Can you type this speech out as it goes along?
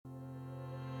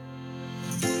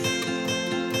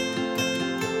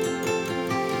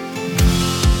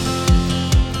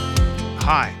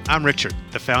Hi, I'm Richard,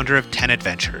 the founder of 10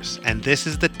 Adventures, and this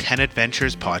is the 10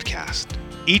 Adventures podcast.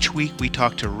 Each week we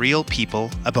talk to real people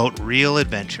about real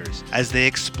adventures as they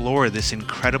explore this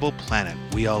incredible planet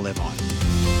we all live on.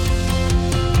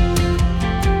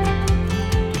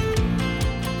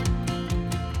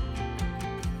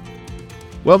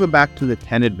 Welcome back to the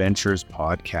 10 Adventures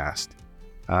podcast.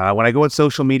 When I go on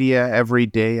social media every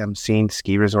day, I'm seeing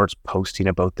ski resorts posting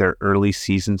about their early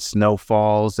season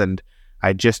snowfalls, and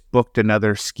I just booked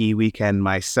another ski weekend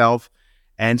myself.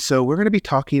 And so we're going to be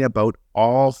talking about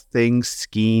all things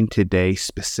skiing today,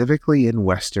 specifically in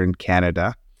Western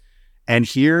Canada. And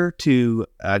here to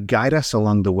guide us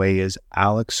along the way is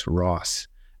Alex Ross.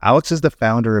 Alex is the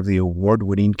founder of the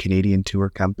award-winning Canadian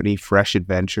tour company, Fresh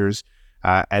Adventures,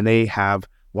 and they have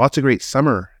lots of great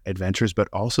summer adventures, but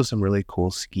also some really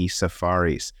cool ski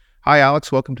safaris. Hi,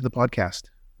 Alex. Welcome to the podcast.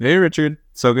 Hey, Richard.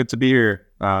 So good to be here.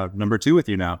 Number 2 with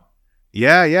you now.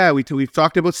 Yeah. We've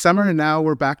talked about summer, and now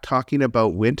we're back talking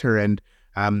about winter. And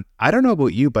I don't know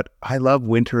about you, but I love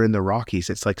winter in the Rockies.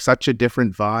 It's like such a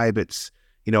different vibe. It's,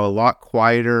 a lot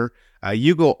quieter.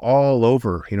 You go all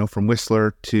over, from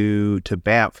Whistler to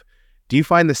Banff. Do you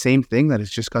find the same thing, that it's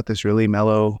just got this really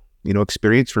mellow,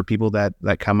 experience for people that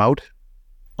come out?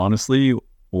 Honestly,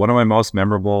 one of my most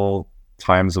memorable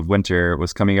times of winter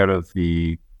was coming out of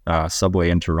the subway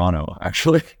in Toronto,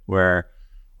 actually, where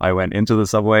I went into the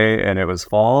subway and it was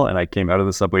fall, and I came out of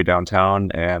the subway downtown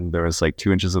and there was like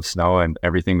 2 inches of snow and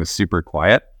everything was super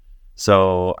quiet.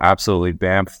 So absolutely,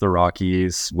 Banff, the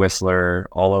Rockies, Whistler,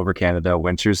 all over Canada,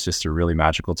 winter's just a really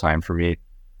magical time for me.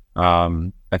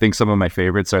 I think some of my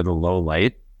favorites are the low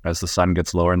light. As the sun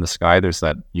gets lower in the sky, there's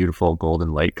that beautiful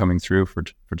golden light coming through for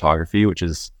photography, which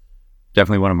is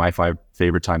definitely one of my 5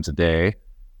 favorite times a day.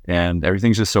 And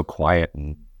everything's just so quiet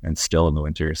and still in the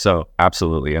winter. So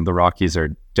absolutely. And the Rockies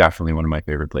are definitely one of my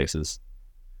favorite places.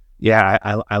 Yeah,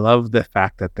 I love the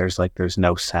fact that there's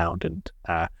no sound.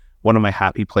 And one of my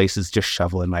happy places, just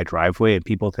shovel in my driveway, and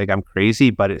people think I'm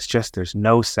crazy, but it's just, there's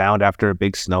no sound after a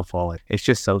big snowfall. It's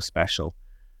just so special.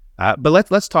 But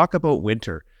let's talk about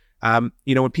winter.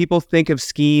 When people think of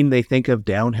skiing, they think of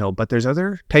downhill, but there's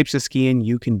other types of skiing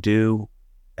you can do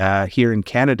here in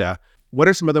Canada. What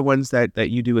are some other ones that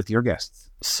you do with your guests?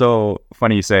 So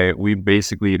funny you say, we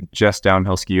basically just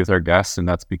downhill ski with our guests, and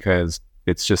that's because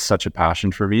it's just such a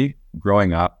passion for me.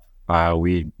 Growing up,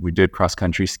 we did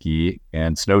cross-country ski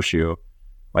and snowshoe.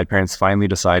 My parents finally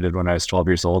decided when I was 12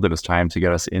 years old, it was time to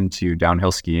get us into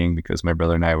downhill skiing, because my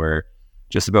brother and I were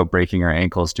just about breaking our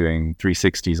ankles doing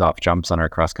 360s off jumps on our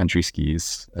cross-country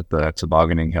skis at the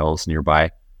tobogganing hills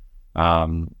nearby.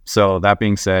 So that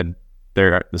being said,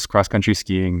 this cross-country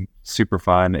skiing, super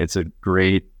fun. It's a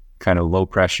great kind of low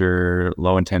pressure,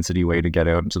 low intensity way to get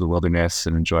out into the wilderness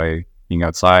and enjoy being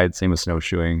outside. Same with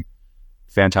snowshoeing.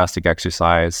 Fantastic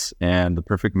exercise. And the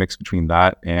perfect mix between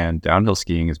that and downhill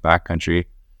skiing is backcountry.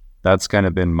 That's kind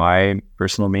of been my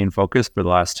personal main focus for the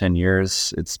last 10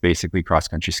 years. It's basically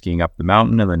cross-country skiing up the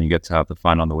mountain, and then you get to have the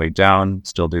fun on the way down,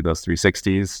 still do those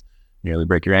 360s, nearly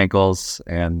break your ankles,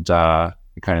 and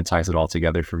it kind of ties it all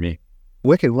together for me.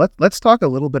 Wicked. Let's talk a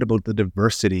little bit about the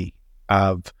diversity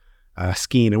of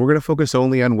skiing, and we're going to focus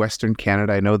only on Western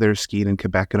Canada. I know there's skiing in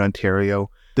Quebec and Ontario.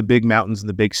 The big mountains and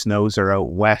the big snows are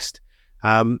out west.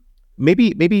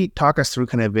 Maybe talk us through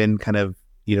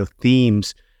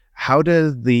themes. How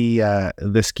do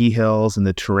the ski hills and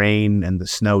the terrain and the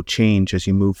snow change as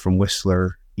you move from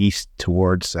Whistler east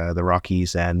towards the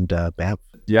Rockies and Banff?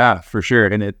 Yeah, for sure.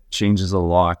 And it changes a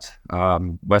lot.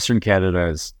 Western Canada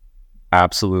is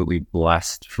absolutely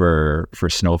blessed for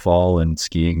snowfall and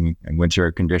skiing and winter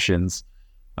conditions.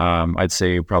 I'd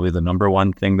say probably the number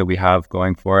one thing that we have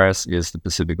going for us is the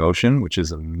Pacific Ocean, which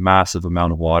is a massive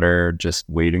amount of water just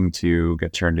waiting to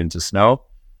get turned into snow.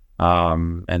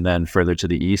 And then further to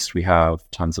the east, we have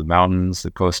tons of mountains,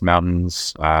 the Coast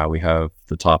Mountains. We have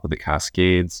the top of the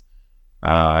Cascades.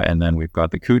 And then we've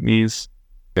got the Kootenays.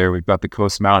 There we've got the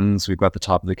Coast Mountains. We've got the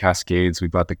top of the Cascades.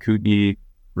 We've got the Kootenay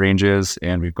ranges,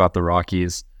 and we've got the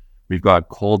Rockies. We've got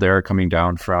cold air coming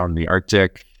down from the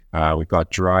Arctic. We've got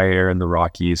dry air in the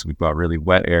Rockies. We've got really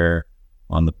wet air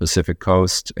on the Pacific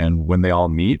coast. And when they all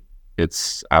meet,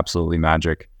 it's absolutely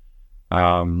magic.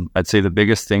 I'd say the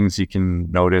biggest things you can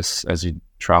notice as you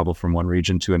travel from one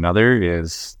region to another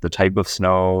is the type of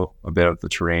snow, a bit of the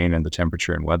terrain, and the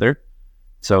temperature and weather.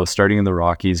 So starting in the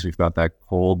Rockies, we've got that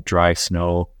cold, dry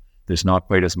snow. There's not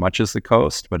quite as much as the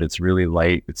coast, but it's really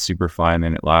light. It's super fun,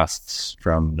 and it lasts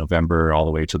from November all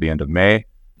the way to the end of May.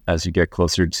 As you get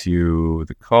closer to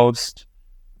the coast,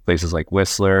 places like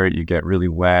Whistler, you get really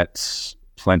wet,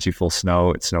 plentiful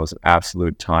snow. It snows an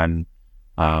absolute ton.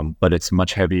 but it's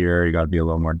much heavier. You got to be a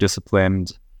little more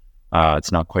disciplined.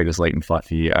 It's not quite as light and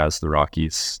fluffy as the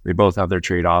Rockies. They both have their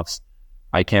trade-offs.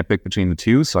 I can't pick between the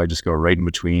two, so I just go right in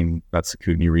between. That's the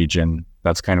Kootenay region.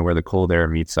 That's kind of where the cold air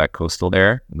meets that coastal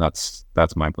air, and that's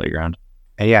my playground.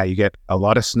 And yeah, you get a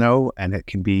lot of snow, and it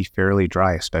can be fairly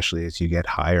dry, especially as you get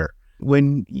higher.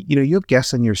 When you have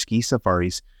guests on your ski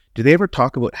safaris, do they ever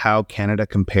talk about how Canada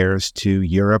compares to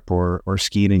Europe or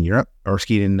skiing in Europe or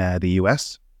skiing in the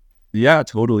US? Yeah,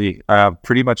 totally.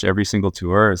 Pretty much every single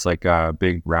tour is like a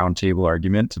big round table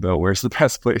argument about where's the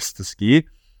best place to ski.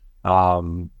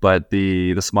 But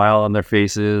the smile on their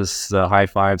faces, the high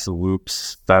fives, the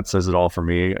whoops, that says it all for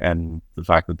me. And the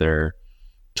fact that they're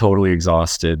totally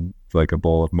exhausted, like a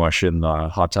bowl of mush in the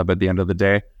hot tub at the end of the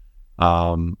day.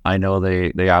 I know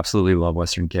they absolutely love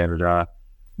Western Canada.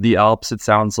 The Alps, it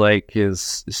sounds like,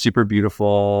 is super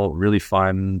beautiful, really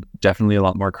fun, definitely a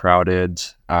lot more crowded,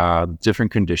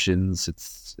 different conditions.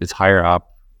 It's higher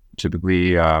up,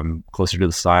 typically closer to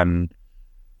the sun.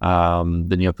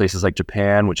 Then you have places like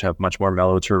Japan, which have much more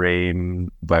mellow terrain,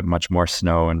 but much more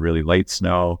snow and really light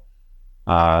snow.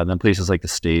 And then places like the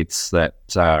States that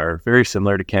are very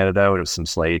similar to Canada with some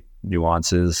slight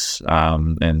nuances,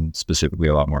 and specifically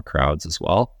a lot more crowds as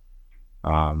well.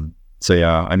 So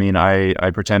yeah, I mean, I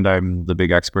pretend I'm the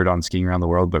big expert on skiing around the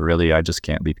world, but really I just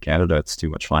can't leave Canada. It's too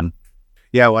much fun.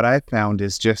 Yeah, what I found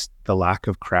is just the lack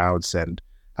of crowds. And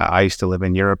I used to live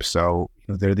in Europe, so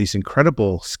there are these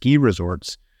incredible ski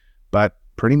resorts, but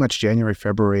pretty much January,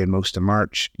 February, and most of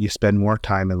March, you spend more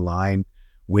time in line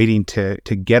waiting to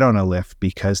get on a lift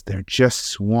because they're just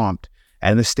swamped.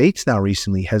 And the States now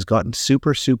recently has gotten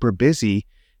super, super busy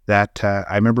that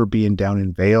I remember being down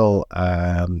in Vail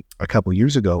a couple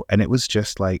years ago, and it was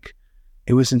just like,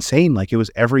 it was insane. Like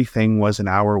everything was an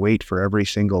hour wait for every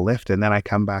single lift. And then I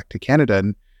come back to Canada,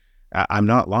 and I'm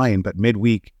not lying, but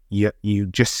midweek, you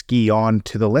just ski on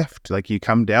to the lift. Like you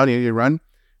come down, you run,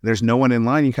 there's no one in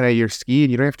line. You you're skiing,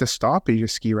 you don't have to stop, you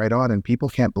just ski right on. And people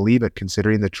can't believe it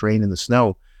considering the terrain and the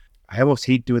snow. I almost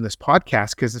hate doing this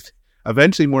podcast because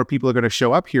eventually more people are going to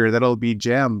show up here. That'll be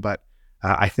jam. But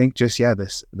I think just,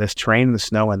 this terrain and the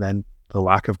snow, and then the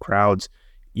lack of crowds,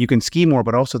 you can ski more,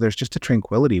 but also there's just a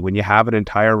tranquility. When you have an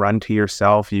entire run to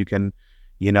yourself, you can,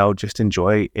 just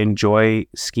enjoy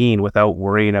skiing without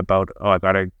worrying about, I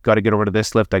gotta get over to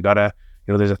this lift. I gotta,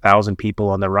 there's 1,000 people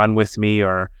on the run with me,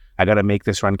 or I gotta make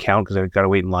this run count because I gotta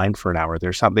wait in line for an hour.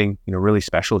 There's something, really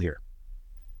special here.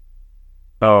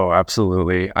 Oh,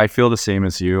 absolutely. I feel the same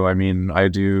as you. I mean, I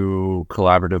do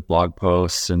collaborative blog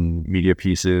posts and media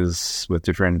pieces with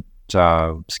different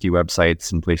ski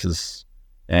websites and places.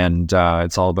 And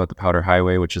it's all about the Powder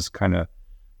Highway, which is kind of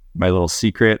my little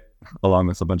secret along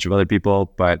with a bunch of other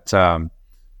people. But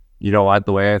you know what?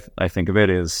 The way I think of it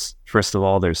is, first of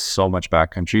all, there's so much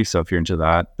backcountry. So if you're into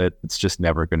that it's just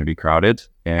never going to be crowded.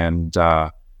 And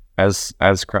as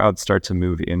crowds start to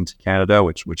move into Canada,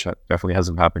 which definitely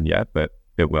hasn't happened yet, but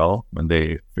it will when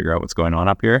they figure out what's going on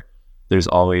up here, there's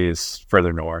always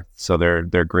further north. So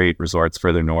they're great resorts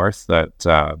further north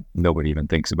that nobody even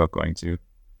thinks about going to.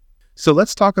 So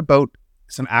let's talk about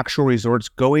some actual resorts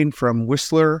going from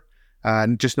Whistler,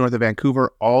 just north of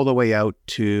Vancouver, all the way out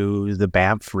to the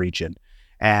Banff region.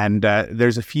 And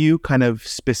there's a few kind of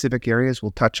specific areas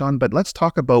we'll touch on, but let's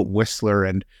talk about Whistler.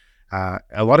 And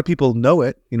a lot of people know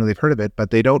it, they've heard of it,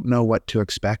 but they don't know what to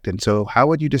expect. And so how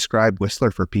would you describe Whistler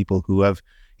for people who have,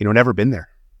 never been there?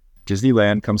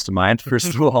 Disneyland comes to mind,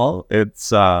 first of all. It's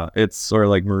sort of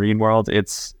like Marine World.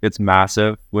 It's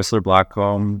massive. Whistler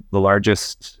Blackcomb, the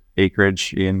largest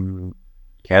acreage in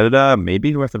Canada,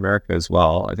 maybe North America as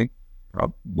well. I think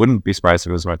wouldn't be surprised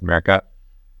if it was North America.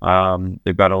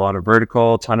 They've got a lot of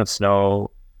vertical, ton of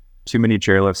snow, too many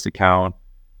chairlifts to count,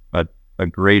 a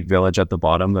great village at the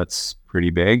bottom that's pretty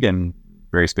big and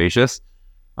very spacious.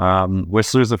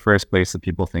 Whistler's the first place that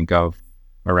people think of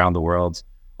around the world.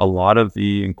 A lot of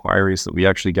the inquiries that we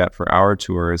actually get for our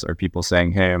tours are people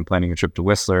saying, hey, I'm planning a trip to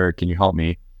Whistler. Can you help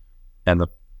me? And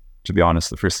to be honest,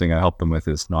 the first thing I help them with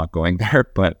is not going there.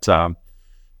 But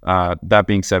that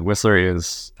being said, Whistler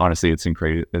is, honestly, it's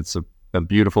incredible. It's a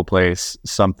beautiful place,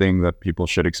 something that people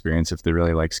should experience if they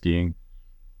really like skiing.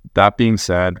 That being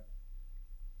said,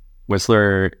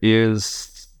 Whistler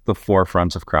is the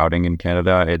forefront of crowding in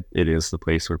Canada. It is the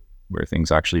place where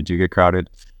things actually do get crowded.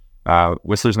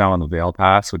 Whistler's now on the Vail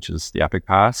Pass, which is the Epic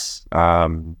Pass.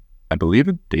 I believe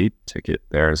a day ticket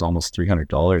there is almost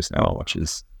 $300 now, which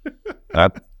is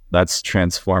that's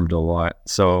transformed a lot.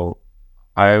 So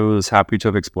I was happy to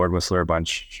have explored Whistler a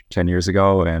bunch 10 years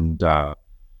ago, and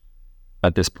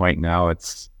at this point now,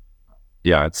 it's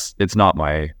not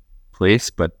my place.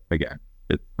 But again,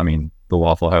 the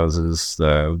waffle houses,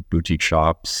 the boutique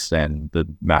shops, and the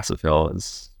massive hill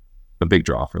is a big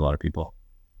draw for a lot of people.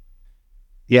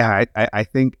 Yeah, I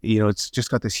think, it's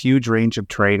just got this huge range of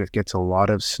terrain. It gets a lot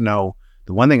of snow.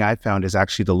 The one thing I found is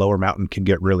actually the lower mountain can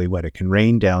get really wet. It can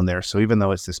rain down there. So even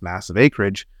though it's this massive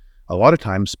acreage, a lot of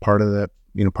times part of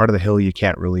the hill, you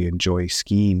can't really enjoy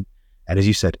skiing. And as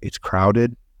you said, it's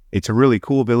crowded. It's a really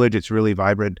cool village. It's really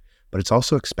vibrant, but it's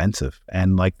also expensive.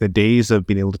 And like the days of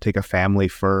being able to take a family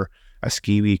for a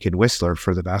ski week in Whistler,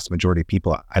 for the vast majority of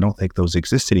people, I don't think those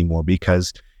exist anymore,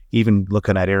 because even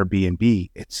looking at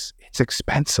Airbnb, it's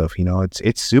expensive.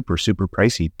 It's super, super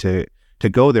pricey to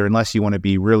go there, unless you want to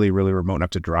be really, really remote enough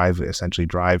to essentially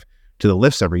drive to the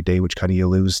lifts every day, which kind of you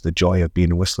lose the joy of being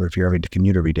in Whistler if you're having to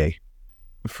commute every day.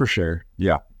 For sure.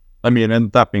 Yeah. I mean,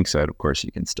 and that being said, of course,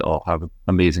 you can still have an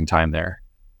amazing time there.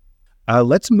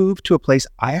 Let's move to a place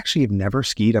I actually have never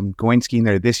skied. I'm going skiing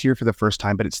there this year for the first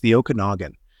time, but it's the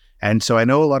Okanagan. And so I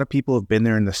know a lot of people have been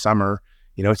there in the summer.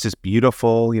 It's this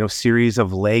beautiful, series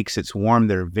of lakes. It's warm.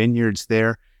 There are vineyards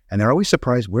there. And they're always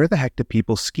surprised, where the heck do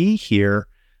people ski here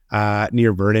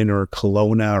near Vernon or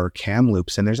Kelowna or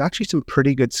Kamloops? And there's actually some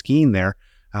pretty good skiing there.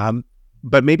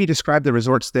 But maybe describe the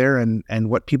resorts there and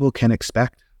what people can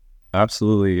expect.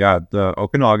 Absolutely. Yeah. The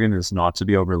Okanagan is not to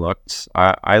be overlooked.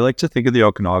 I like to think of the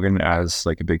Okanagan as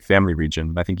like a big family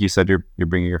region. I think you said you're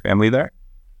bringing your family there.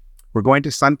 We're going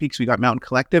to Sun Peaks. We got Mountain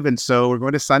Collective. And so we're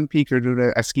going to Sun Peak. We're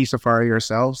doing a ski safari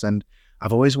ourselves. And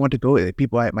I've always wanted to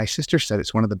go. My sister said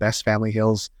it's one of the best family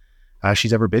hills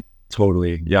she's ever been.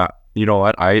 Totally. Yeah. You know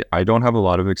what? I don't have a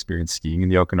lot of experience skiing in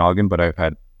the Okanagan, but I've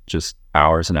had just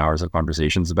hours and hours of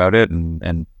conversations about it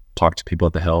and talked to people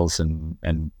at the hills and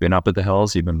been up at the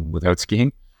hills even without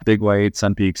skiing. Big White,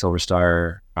 Sun Peak, Silver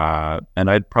Star, and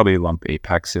I'd probably lump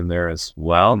Apex in there as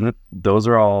well. Mm-hmm. Those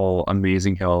are all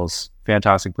amazing hills.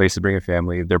 Fantastic place to bring a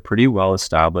family. They're pretty well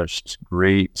established,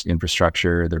 great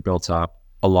infrastructure. They're built up.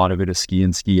 A lot of it is ski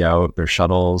in, ski out. There's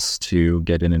shuttles to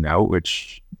get in and out,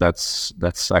 which that's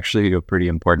actually a pretty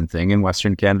important thing in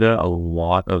Western Canada. A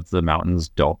lot of the mountains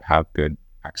don't have good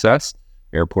access.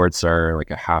 Airports are like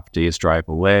a half day's drive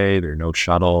away. There are no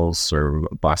shuttles or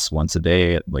a bus once a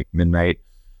day at like midnight.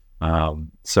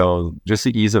 So just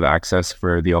the ease of access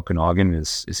for the Okanagan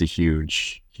is a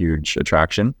huge, huge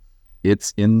attraction.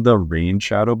 It's in the rain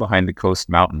shadow behind the coast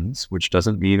mountains, which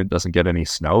doesn't mean it doesn't get any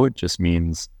snow. It just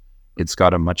means it's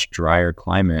got a much drier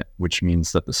climate, which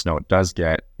means that the snow it does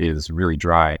get is really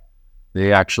dry.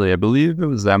 They actually, I believe it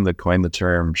was them that coined the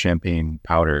term champagne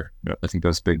powder. I think that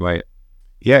was Big White.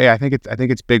 Yeah. I think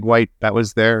it's Big White. That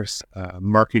was theirs.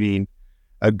 Marketing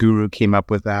guru came up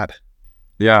with that.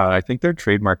 Yeah, I think their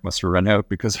trademark must have run out,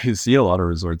 because I see a lot of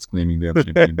resorts claiming they have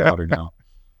champagne powder now.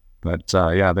 But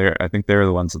I think they're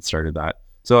the ones that started that.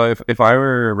 So if I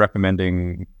were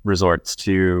recommending resorts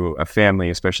to a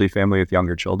family, especially a family with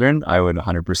younger children, I would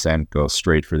 100% go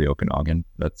straight for the Okanagan.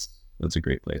 That's a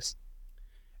great place.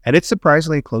 And it's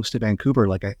surprisingly close to Vancouver.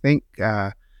 Like, I think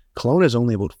Kelowna is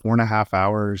only about 4.5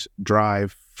 hours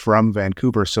drive from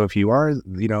Vancouver. So if you are,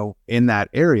 in that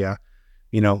area,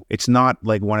 it's not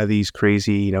like one of these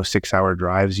crazy, 6-hour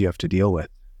drives you have to deal with.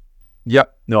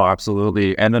 Yep. No,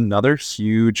 absolutely. And another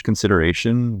huge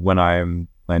consideration when I'm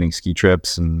planning ski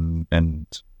trips and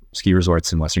ski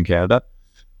resorts in Western Canada,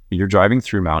 you're driving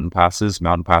through mountain passes.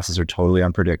 Mountain passes are totally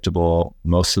unpredictable.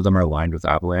 Most of them are lined with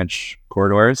avalanche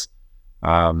corridors.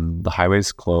 The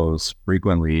highways close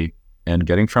frequently, and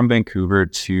getting from Vancouver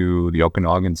to the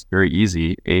Okanagan is very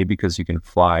easy. Because you can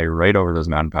fly right over those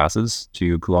mountain passes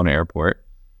to Kelowna Airport.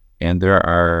 And there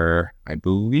are, I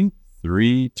believe,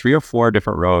 three or four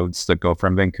different roads that go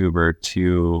from Vancouver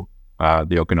to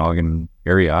the Okanagan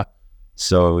area.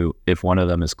 So if one of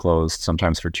them is closed,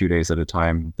 sometimes for 2 days at a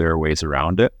time, there are ways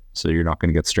around it. So you're not going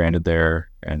to get stranded there,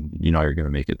 and you're going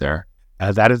to make it there.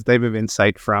 That is type of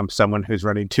insight from someone who's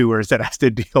running tours that has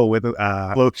to deal with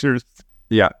closures.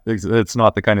 Yeah, it's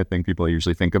not the kind of thing people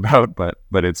usually think about, but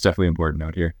it's definitely important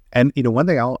out here. And one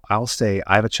thing I'll say,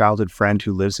 I have a childhood friend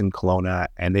who lives in Kelowna,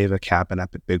 and they have a cabin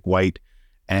up at Big White,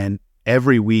 and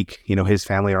every week, his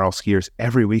family are all skiers.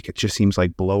 Every week, it just seems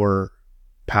like blower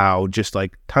pow, just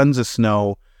like tons of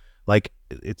snow. Like,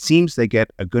 it seems they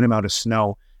get a good amount of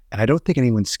snow, and I don't think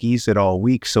anyone skis it all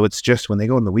week. So it's just when they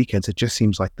go on the weekends, it just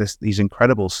seems like these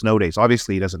incredible snow days.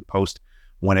 Obviously, he doesn't post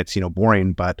when it's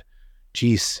boring, but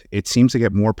geez, it seems to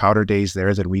get more powder days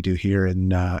there than we do here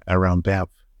in around Banff.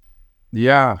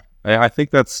 Yeah, I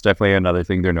think that's definitely another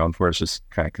thing they're known for, is just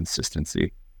kind of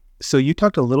consistency. So you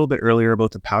talked a little bit earlier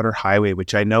about the Powder Highway,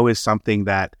 which I know is something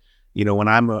that, when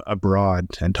I'm abroad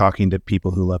and talking to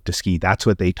people who love to ski, that's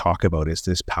what they talk about, is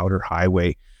this Powder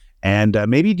Highway. And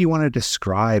maybe do you want to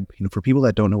describe, for people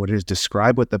that don't know what it is,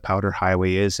 describe what the Powder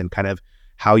Highway is and kind of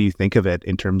how you think of it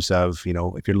in terms of,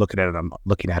 if you're looking at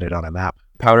it on a map.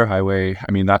 Powder Highway,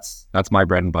 I mean, that's my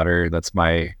bread and butter. That's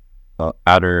my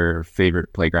outer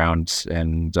favorite playground,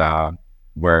 and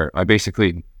where I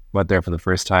basically went there for the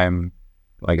first time,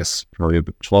 I guess probably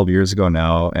about 12 years ago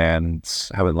now, and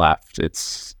haven't left.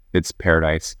 It's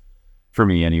paradise for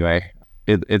me anyway.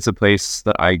 It's a place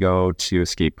that I go to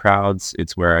escape crowds.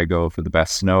 It's where I go for the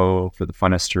best snow, for the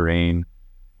funnest terrain,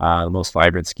 the most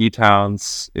vibrant ski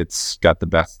towns. It's got the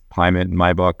best climate in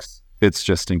my books. It's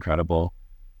just incredible.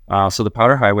 So the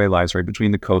Powder Highway lies right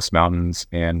between the Coast Mountains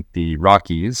and the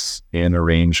Rockies in a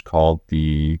range called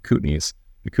the Kootenays.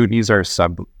 The Kootenays are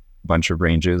a bunch of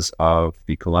ranges of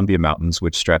the Columbia Mountains,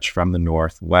 which stretch from the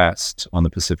northwest on the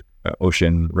Pacific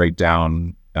Ocean right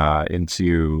down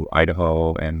into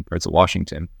Idaho and parts of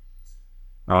Washington.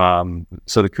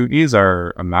 So the Kootenays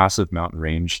are a massive mountain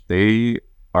range. They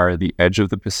are the edge of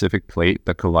the Pacific Plate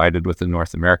that collided with the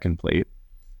North American Plate.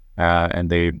 And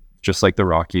they, just like the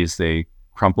Rockies, they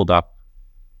crumpled up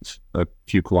a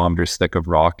few kilometers thick of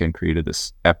rock and created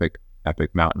this epic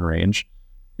mountain range.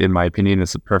 In my opinion,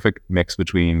 it's a perfect mix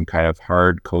between kind of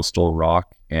hard coastal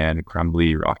rock and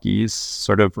crumbly Rockies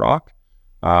sort of rock,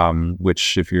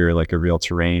 which if you're like a real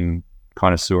terrain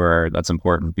connoisseur, that's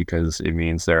important because it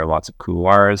means there are lots of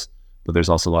couloirs, but there's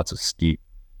also lots of steep,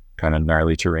 kind of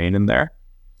gnarly terrain in there.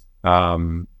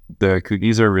 The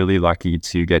Kootenays are really lucky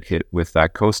to get hit with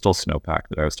that coastal snowpack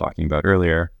that I was talking about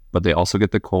earlier, but they also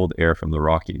get the cold air from the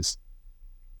Rockies.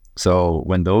 So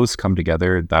when those come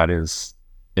together, that is,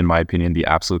 in my opinion, the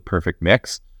absolute perfect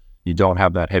mix. You don't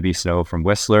have that heavy snow from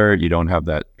Whistler. You don't have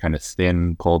that kind of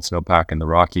thin, cold snowpack in the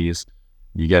Rockies.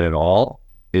 You get it all.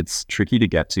 It's tricky to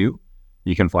get to.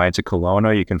 You can fly into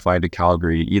Kelowna. You can fly into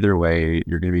Calgary. Either way,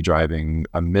 you're going to be driving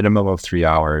a minimum of 3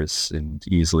 hours and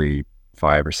easily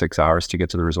 5 or 6 hours to get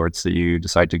to the resorts that you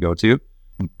decide to go to,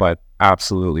 but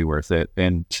absolutely worth it.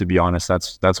 And to be honest,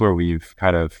 that's where we've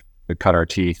kind of cut our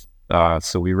teeth.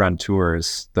 So we run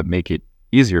tours that make it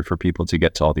easier for people to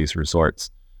get to all these resorts.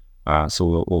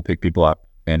 So we'll pick people up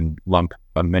and lump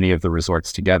many of the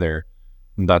resorts together.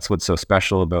 And that's what's so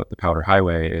special about the Powder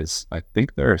Highway is I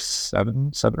think there are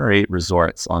seven or eight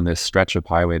resorts on this stretch of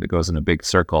highway that goes in a big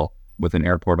circle with an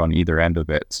airport on either end of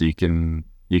it. So you can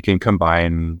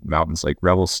combine mountains like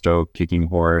Revelstoke, Kicking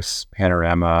Horse,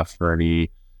 Panorama,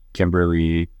 Fernie,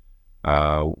 Kimberley,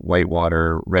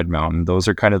 Whitewater, Red Mountain. Those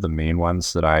are kind of the main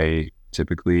ones that I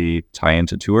typically tie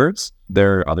into tours.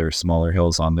 There are other smaller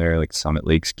hills on there like Summit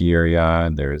Lake Ski Area,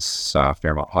 and there's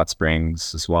Fairmont Hot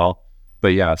Springs as well.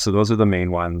 But yeah, so those are the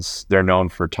main ones. They're known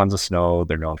for tons of snow.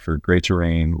 They're known for great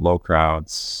terrain, low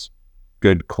crowds,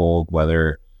 good cold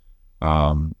weather,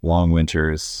 long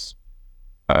winters.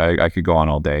 I could go on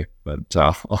all day, but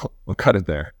I'll cut it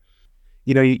there.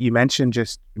 You mentioned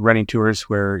just running tours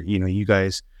where, you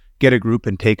guys get a group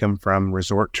and take them from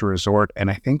resort to resort. And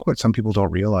I think what some people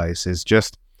don't realize is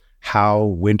just how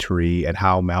wintry and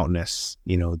how mountainous,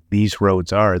 these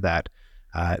roads are, that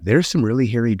there's some really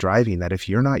hairy driving that if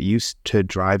you're not used to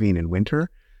driving in winter,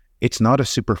 it's not a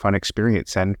super fun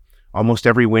experience. And almost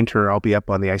every winter I'll be up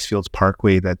on the Icefields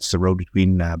Parkway. That's the road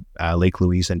between Lake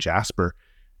Louise and Jasper.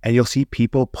 And you'll see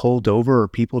people pulled over or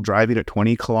people driving at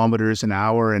 20 kilometers an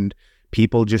hour and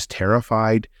people just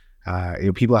terrified.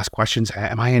 People ask questions,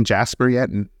 am I in Jasper yet?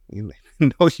 And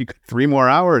no, you got 3 more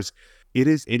hours. It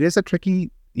is a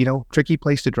tricky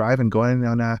place to drive, and going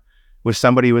on with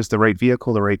somebody with the right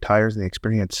vehicle, the right tires, and the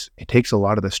experience, it takes a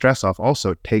lot of the stress off.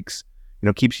 Also, it takes,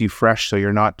 keeps you fresh. So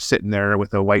you're not sitting there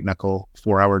with a white knuckle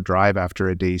 4-hour drive after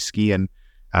a day's skiing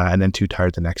and then too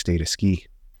tired the next day to ski.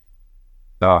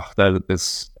 Oh, that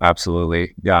is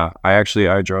absolutely. Yeah. I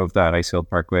drove that Icefield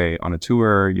Parkway on a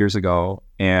tour years ago,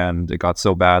 and it got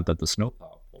so bad that the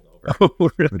snowplow pulled over. Oh,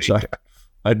 really? Which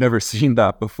I'd never seen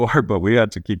that before, but we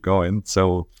had to keep going.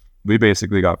 So we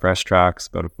basically got fresh tracks,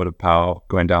 about a foot of POW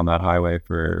going down that highway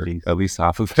for at least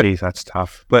half of it. Jeez, that's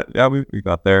tough. But yeah, we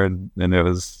got there, and it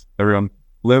was, everyone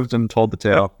lived and told the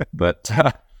tale. But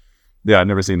yeah, I'd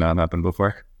never seen that happen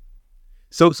before.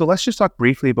 So let's just talk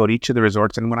briefly about each of the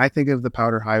resorts. And when I think of the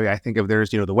Powder Highway, I think of there's,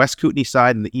 the West Kootenay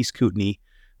side and the East Kootenay.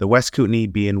 The West Kootenay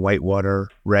being Whitewater,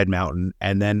 Red Mountain,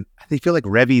 and then I feel like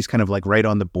Revy's kind of like right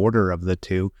on the border of the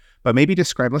two. But maybe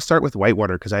let's start with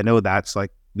Whitewater, because I know that's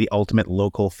like the ultimate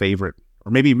local favorite.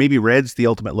 Or maybe Red's the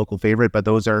ultimate local favorite, but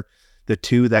those are the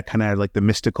two that kind of like the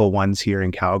mystical ones here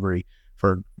in Calgary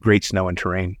for great snow and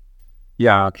terrain.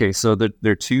 Yeah, okay. So there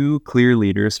are two clear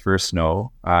leaders for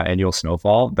snow, annual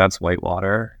snowfall. That's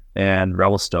Whitewater and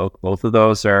Revelstoke. Both of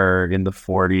those are in the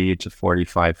 40 to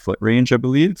 45 foot range, I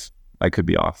believe. I could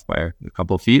be off by a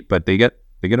couple of feet, but they get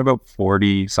about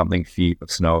 40 something feet of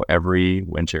snow every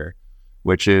winter,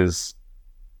 which is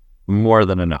more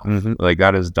than enough. Like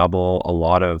that is double a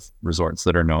lot of resorts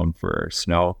that are known for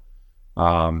snow.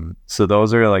 So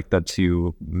those are like the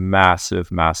two massive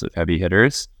heavy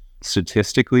hitters.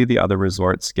 Statistically, the other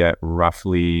resorts get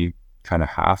roughly kind of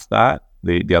half that.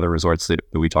 The other resorts that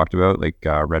we talked about, like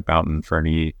Red Mountain,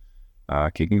 Fernie,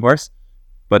 Kicking Horse.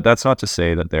 But that's not to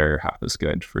say that they're half as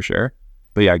good for sure.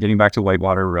 But yeah, getting back to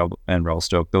Whitewater and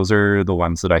Revelstoke, those are the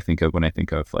ones that I think of when I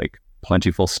think of like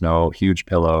plentiful snow, huge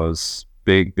pillows,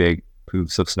 big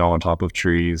poofs of snow on top of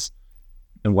trees.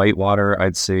 And Whitewater,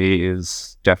 I'd say,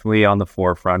 is definitely on the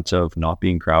forefront of not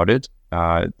being crowded.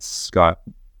 It's got,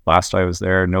 last I was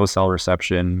there, no cell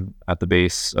reception at the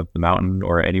base of the mountain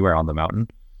or anywhere on the mountain.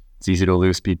 It's easy to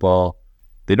lose people.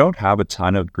 They don't have a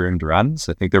ton of groomed runs.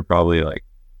 I think they're probably like,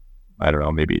 I don't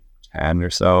know, maybe 10 or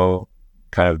so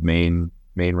kind of main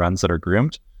runs that are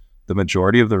groomed. The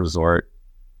majority of the resort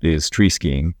is tree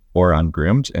skiing or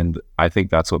ungroomed, and I think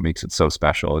that's what makes it so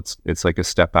special. It's like a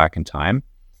step back in time.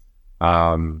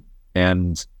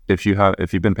 And if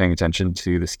you've been paying attention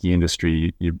to the ski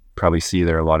industry, you probably see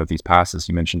there are a lot of these passes.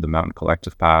 You mentioned the Mountain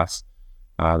Collective Pass.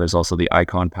 There's also the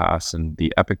Icon Pass and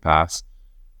the Epic Pass.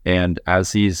 And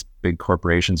as these big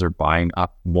corporations are buying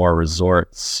up more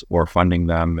resorts or funding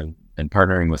them and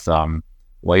partnering with them,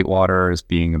 Whitewater is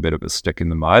being a bit of a stick in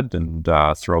the mud and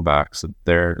throwbacks.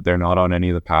 They're not on any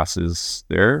of the passes.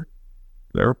 They're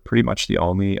pretty much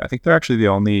I think they're actually the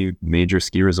only major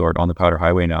ski resort on the Powder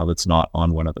Highway now that's not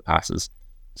on one of the passes.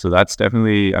 So that's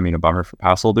definitely, a bummer for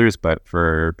pass holders, but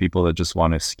for people that just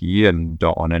want to ski and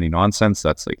don't want any nonsense,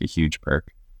 that's like a huge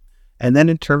perk. And then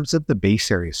in terms of the base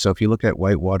areas, so if you look at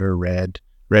Whitewater, Red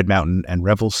Mountain, and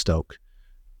Revelstoke,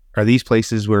 are these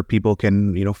places where people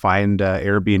can, find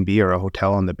Airbnb or a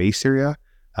hotel on the base area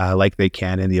like they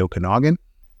can in the Okanagan?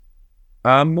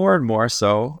 More and more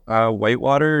so.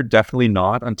 Whitewater, definitely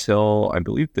not until I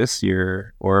believe this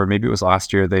year, or maybe it was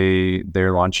last year,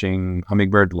 they're launching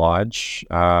Hummingbird Lodge.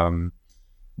 No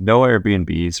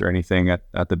Airbnbs or anything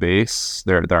at the base.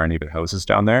 There aren't even houses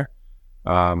down there.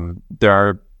 There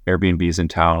are Airbnbs in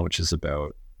town, which is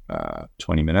about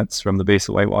 20 minutes from the base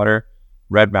of Whitewater.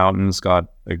 Red Mountain's got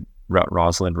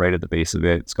Roslyn right at the base of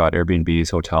it. It's got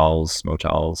Airbnbs, hotels,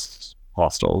 motels,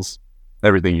 hostels,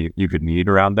 everything you could need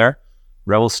around there.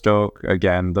 Revelstoke,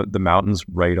 again, the mountain's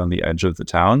right on the edge of the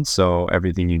town, so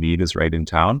everything you need is right in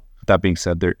town. That being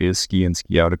said, there is ski and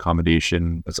ski out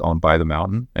accommodation that's owned by the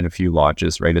mountain and a few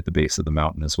lodges right at the base of the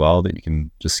mountain as well that you can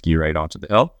just ski right onto the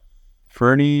hill.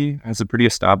 Fernie has a pretty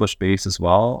established base as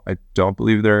well. I don't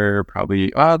believe there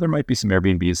might be some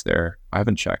Airbnbs there. I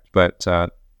haven't checked, but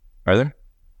are there?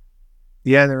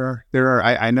 Yeah, there are.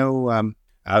 I know.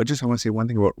 I want to say one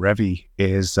thing about Revi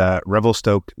is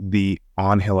Revelstoke, the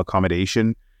on-hill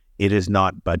accommodation, it is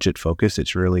not budget focused.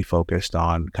 It's really focused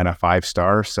on kind of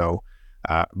 5-star. So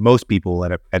most people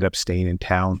end up staying in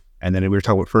town. And then we were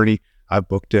talking about Fernie. I've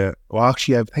booked it. Well,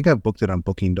 actually, I think I've booked it on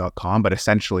booking.com, but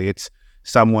essentially it's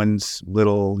someone's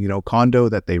little, condo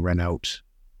that they rent out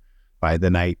by the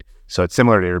night. So it's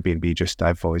similar to Airbnb, just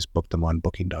I've always booked them on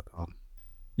booking.com.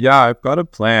 Yeah, I've got a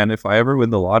plan. If I ever win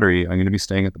the lottery, I'm going to be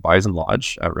staying at the Bison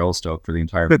Lodge at Revelstoke for the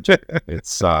entire winter.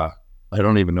 It's, I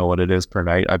don't even know what it is per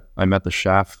night. I met the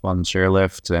chef on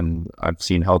chairlift, and I've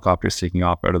seen helicopters taking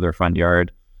off out of their front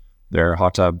yard. There are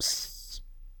hot tubs,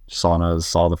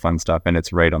 saunas, all the fun stuff, and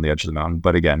it's right on the edge of the mountain.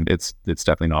 But again, it's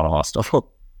definitely not a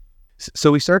hostel.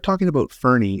 So we started talking about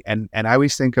Fernie, and I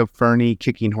always think of Fernie,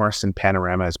 Kicking Horse, and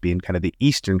Panorama as being kind of the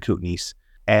eastern Kootenays.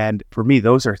 And for me,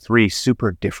 those are three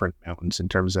super different mountains in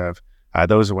terms of,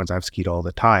 those are ones I've skied all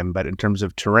the time, but in terms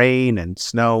of terrain and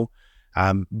snow.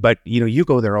 But, you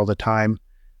go there all the time.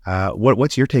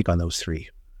 What's your take on those three?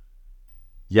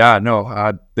 Yeah,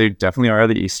 no, they definitely are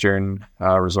the eastern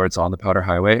resorts on the Powder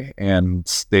Highway. And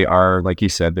they are, like you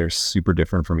said, they're super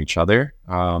different from each other.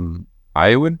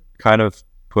 I would kind of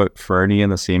put Fernie in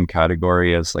the same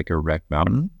category as like a Red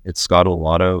Mountain. It's got a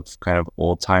lot of kind of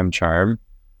old time charm,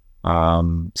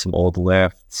 some old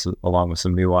lifts along with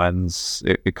some new ones.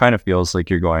 It kind of feels like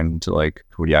you're going to like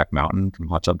Kodiak Mountain from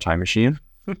Hot Tub Time Machine.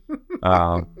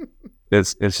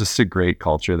 It's just a great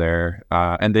culture there,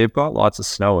 and they've got lots of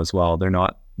snow as well. They're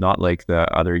not like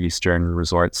the other eastern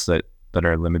resorts that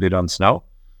are limited on snow.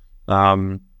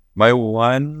 My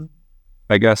one,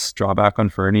 I guess, drawback on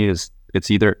Fernie is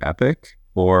it's either epic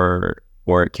or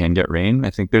it can get rain. I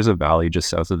think there's a valley just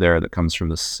south of there that comes from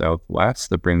the southwest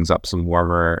that brings up some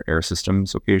warmer air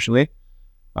systems occasionally.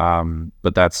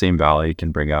 But that same valley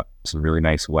can bring up some really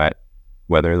nice wet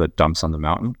weather that dumps on the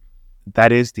mountain.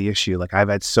 That is the issue. Like I've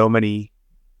had so many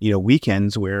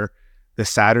weekends where the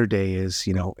Saturday is,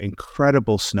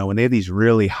 incredible snow, and they have these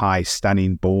really high,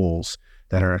 stunning bowls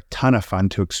that are a ton of fun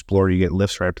to explore. You get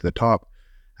lifts right up to the top.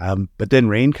 But then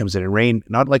rain comes in, and rain,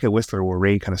 not like a Whistler where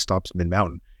rain kind of stops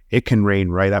mid-mountain. It can rain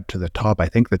right up to the top. I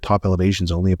think the top elevation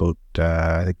is only about,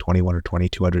 21 or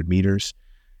 2,200 meters.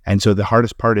 And so the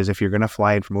hardest part is if you're going to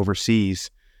fly in from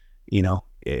overseas,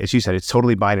 as you said, it's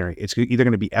totally binary. It's either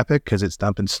going to be epic because it's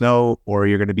dumping snow, or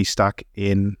you're going to be stuck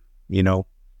in,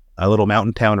 a little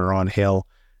mountain town or on hill,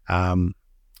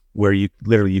 where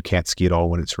you can't ski at all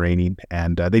when it's raining.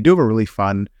 And they do have a really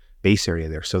fun base area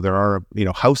there. So there are,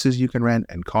 houses you can rent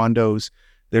and condos.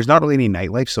 There's not really any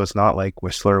nightlife, so it's not like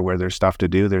Whistler where there's stuff to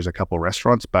do. There's a couple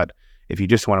restaurants, but if you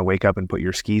just want to wake up and put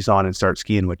your skis on and start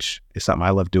skiing, which is something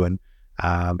I love doing,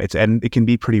 and it can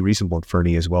be pretty reasonable in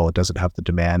Fernie as well. It doesn't have the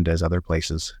demand as other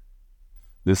places.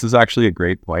 This is actually a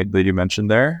great point that you mentioned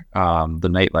there. The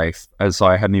nightlife, so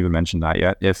I hadn't even mentioned that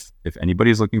yet. If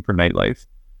anybody's looking for nightlife,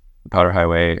 the Powder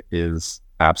Highway is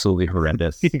absolutely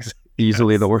horrendous.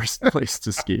 Easily the worst place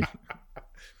to ski.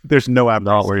 There's no app.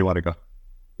 Not where you want to go.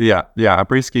 Yeah.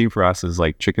 Après skiing for us is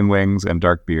like chicken wings and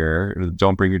dark beer.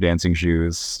 Don't bring your dancing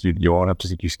shoes. You won't have to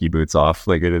take your ski boots off.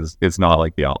 Like it's not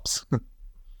like the Alps.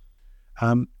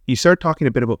 You started talking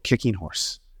a bit about Kicking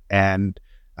Horse, and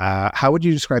how would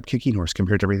you describe Kicking Horse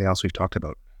compared to everything else we've talked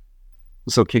about?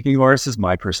 So Kicking Horse is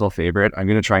my personal favorite. I'm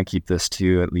going to try and keep this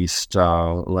to at least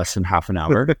less than half an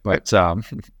hour. But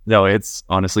no, it's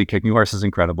honestly, Kicking Horse is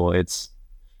incredible.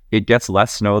 It gets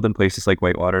less snow than places like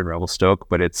Whitewater and Revelstoke,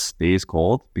 but it stays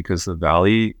cold because the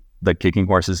valley that Kicking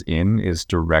Horse is in is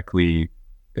directly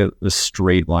a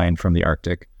straight line from the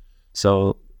Arctic.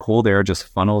 So cold air just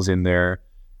funnels in there,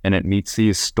 and it meets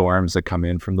these storms that come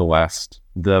in from the west.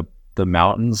 The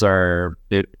mountains I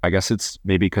guess it's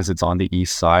maybe because it's on the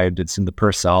east side. It's in the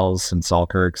Purcells and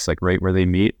Selkirks, like right where they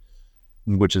meet,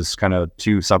 which is kind of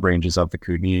two sub-ranges of the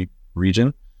Kootenay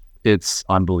region. It's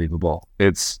unbelievable.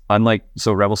 It's unlike,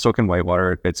 so Revelstoke and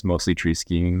Whitewater, it's mostly tree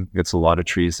skiing. It's a lot of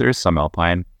trees. There's some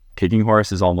alpine. Kicking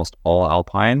Horse is almost all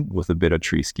alpine with a bit of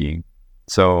tree skiing.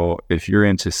 So if you're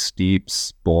into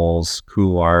steeps, bowls,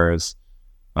 couloirs,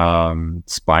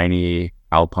 spiny,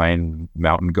 alpine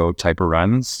mountain goat type of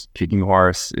runs, Kicking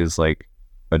Horse is like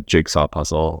a jigsaw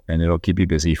puzzle, and it'll keep you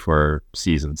busy for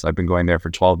seasons. I've been going there for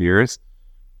 12 years.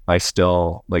 I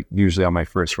still, like, usually on my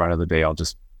first run of the day, I'll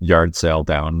just yard sail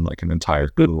down like an entire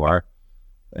couloir,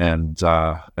 and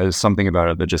there's something about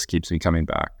it that just keeps me coming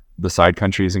back. The side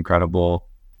country is incredible,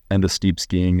 and the steep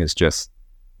skiing is just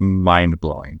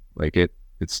mind-blowing. Like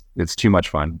it's too much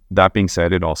fun. That being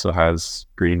said, it also has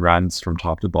green runs from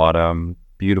top to bottom,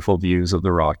 beautiful views of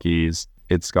the Rockies.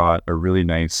 It's got a really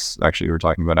nice, actually we were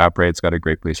talking about après, it's got a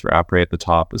great place for après at the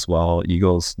top as well.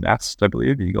 Eagle's Nest, I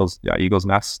believe. Eagle's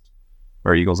Nest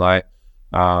or Eagle's Eye.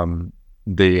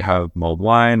 They have mulled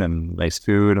wine and nice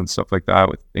food and stuff like that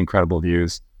with incredible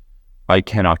views. I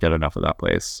cannot get enough of that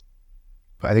place.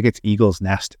 I think it's Eagle's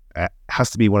Nest.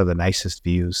 Has to be one of the nicest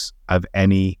views of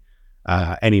any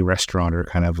restaurant or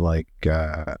kind of like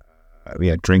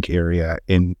drink area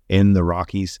in the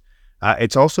Rockies.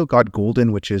 It's also got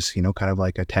Golden, which is, kind of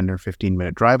like a 10 or 15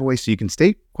 minute drive away. So you can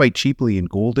stay quite cheaply in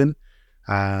Golden,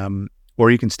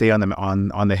 or you can stay on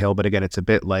the hill. But again, it's a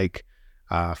bit like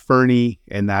Fernie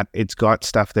in that it's got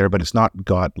stuff there, but it's not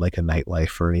got like a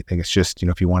nightlife or anything. It's just,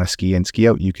 if you want to ski in, ski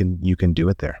out, you can do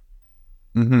it there.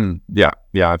 Mm-hmm. Yeah.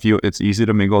 It's easy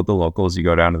to mingle with the locals. You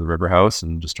go down to the River House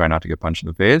and just try not to get punched in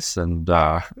the face. And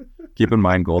keep in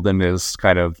mind, Golden is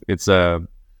it's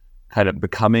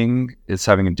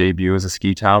having a debut as a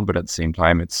ski town, but at the same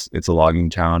time, it's a logging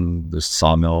town. There's a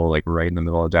sawmill like right in the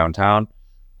middle of downtown.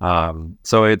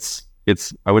 So it's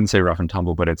I wouldn't say rough and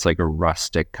tumble, but it's like a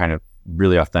rustic kind of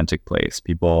really authentic place.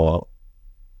 People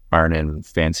aren't in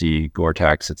fancy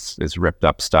Gore-Tex. It's ripped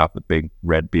up stuff with big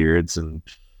red beards and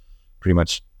pretty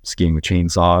much skiing with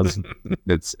chainsaws.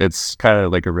 It's kind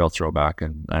of like a real throwback,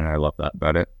 and I love that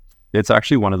about it. It's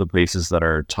actually one of the places that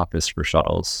are toughest for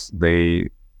shuttles.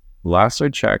 Last I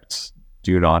checked,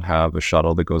 do not have a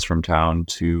shuttle that goes from town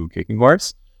to Kicking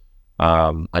Horse.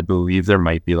 I believe there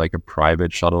might be like a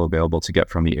private shuttle available to get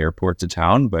from the airport to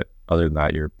town, but other than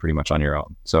that, you're pretty much on your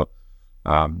own. So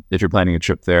if you're planning a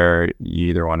trip there, you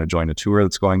either want to join a tour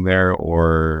that's going there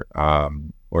or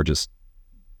just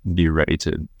be ready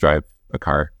to drive a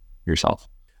car yourself.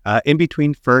 In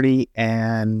between Fernie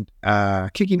and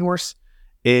Kicking Horse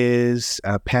is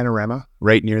Panorama,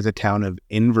 right near the town of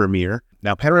Invermere.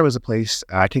 Now, Panorama is a place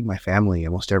I take my family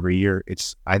almost every year.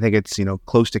 I think it's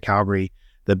close to Calgary,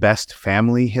 the best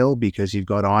family hill because you've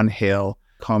got on-hill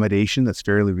accommodation that's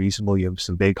fairly reasonable. You have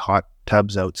some big hot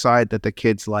tubs outside that the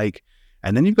kids like.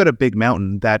 And then you've got a big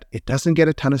mountain that it doesn't get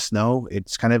a ton of snow.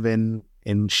 It's kind of in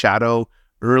shadow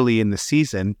early in the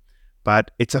season,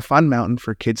 but it's a fun mountain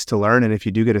for kids to learn. And if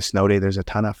you do get a snow day, there's a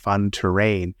ton of fun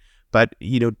terrain. But,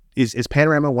 is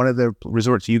Panorama one of the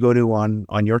resorts you go to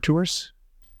on your tours?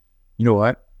 You know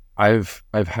what? I've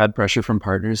had pressure from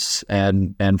partners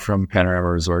and from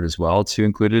Panorama Resort as well to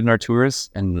include it in our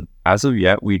tours. And as of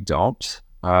yet, we don't.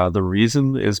 The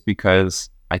reason is because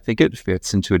I think it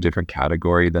fits into a different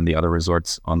category than the other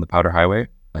resorts on the Powder Highway.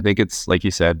 I think it's, like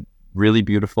you said, really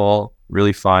beautiful,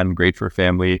 really fun, great for a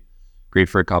family, great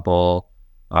for a couple,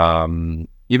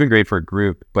 even great for a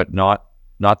group, but not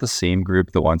the same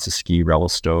group that wants to ski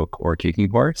Revelstoke or Kicking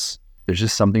Horse. There's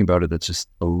just something about it that's just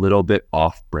a little bit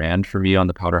off-brand for me on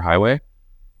the Powder Highway.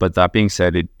 But that being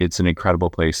said, it's an incredible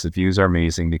place. The views are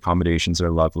amazing. The accommodations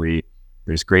are lovely.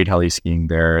 There's great heli skiing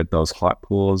there. Those hot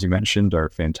pools you mentioned are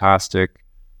fantastic.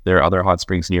 There are other hot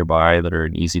springs nearby that are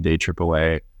an easy day trip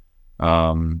away.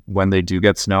 When they do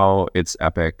get snow, it's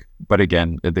epic. But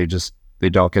again, they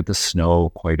don't get the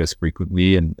snow quite as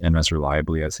frequently and as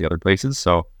reliably as the other places.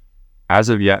 So as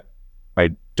of yet, I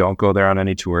don't go there on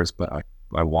any tours, but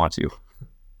I want to.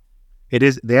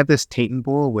 They have this Tainton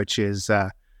Bowl, which is,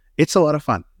 it's a lot of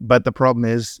fun. But the problem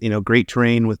is, great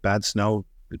terrain with bad snow.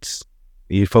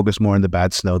 You focus more on the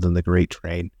bad snow than the great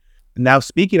terrain. Now,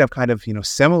 speaking of kind of,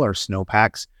 similar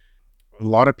snowpacks, a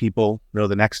lot of people know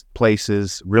the next place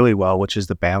is really well, which is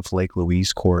the Banff Lake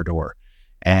Louise corridor.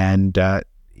 And,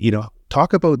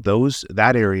 talk about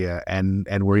that area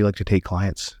and where you like to take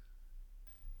clients.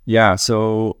 Yeah,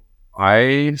 so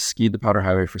I skied the Powder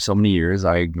Highway for so many years,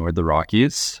 I ignored the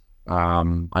Rockies.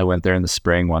 I went there in the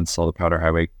spring once all the Powder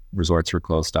Highway resorts were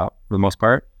closed up for the most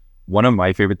part. One of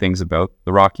my favorite things about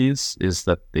the Rockies is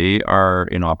that they are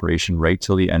in operation right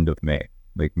till the end of May,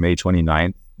 like May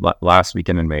 29th. Last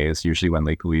weekend in May is usually when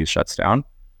Lake Louise shuts down.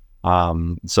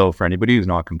 So for anybody who's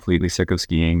not completely sick of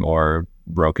skiing or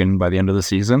broken by the end of the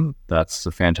season, that's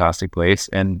a fantastic place.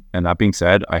 And that being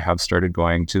said, I have started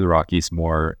going to the Rockies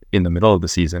more in the middle of the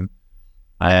season,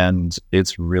 and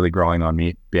it's really growing on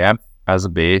me. Banff as a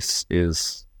base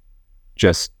is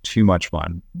just too much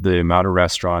fun. The amount of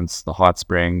restaurants, the hot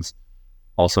springs,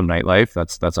 also nightlife.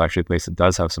 That's actually a place that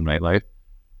does have some nightlife.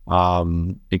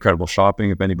 Incredible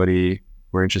shopping if anybody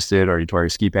were interested, or you tore your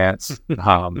ski pants.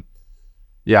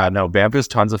 Yeah, no, Banff is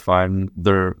tons of fun.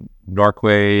 The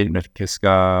Norquay,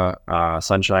 Nakiska,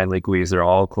 Sunshine, Lake Louise, they're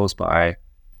all close by.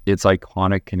 It's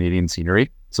iconic Canadian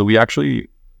scenery. So we actually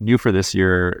new for this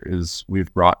year is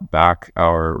we've brought back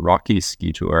our Rockies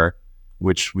ski tour,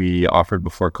 which we offered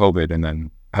before COVID and then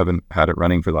haven't had it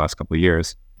running for the last couple of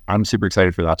years. I'm super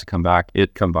excited for that to come back.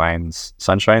 It combines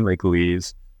Sunshine, Lake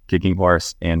Louise, Kicking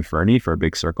Horse, and Fernie for a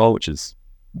big circle, which is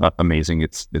amazing.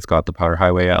 It's got the Powder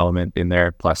Highway element in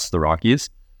there, plus the Rockies.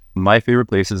 My favorite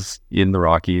places in the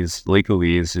Rockies, Lake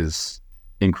Louise is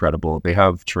incredible. They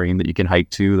have terrain that you can hike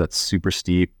to that's super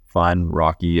steep, fun,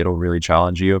 rocky. It'll really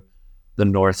challenge you. The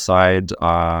north side,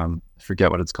 I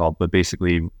forget what it's called, but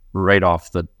basically right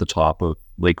off the top of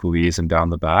Lake Louise and down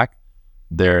the back,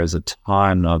 there's a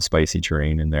ton of spicy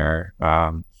terrain in there.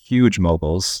 Huge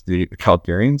moguls. The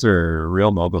Calgarians are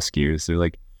real mogul skiers. They're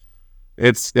like,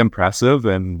 it's impressive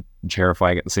and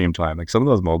terrifying at the same time. Like some of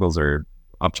those moguls are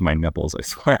up to my nipples, I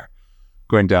swear.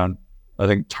 Going down, I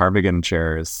think ptarmigan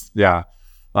chairs. Yeah.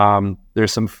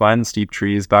 There's some fun steep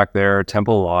trees back there.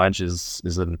 Temple Lodge is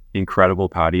an incredible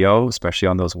patio, especially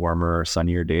on those warmer,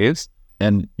 sunnier days.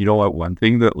 And you know what? One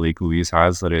thing that Lake Louise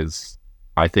has that is,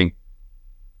 I think,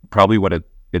 probably what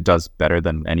it does better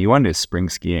than anyone is spring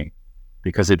skiing,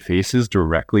 because it faces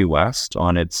directly west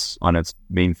on its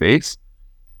main face.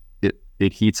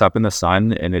 It heats up in the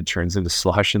sun and it turns into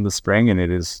slush in the spring, and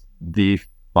it is the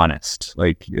funnest.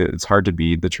 Like, it's hard to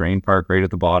beat. The terrain park right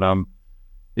at the bottom,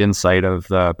 inside of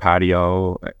the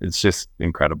patio, it's just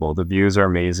incredible. The views are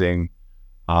amazing.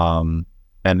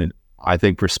 I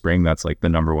think for spring, that's like the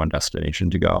number one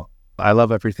destination to go. I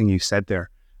love everything you said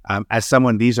there. As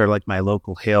someone, these are like my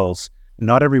local hills.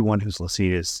 Not everyone who's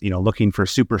listening is, looking for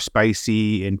super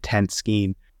spicy, intense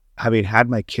skiing. Having had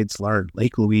my kids learn,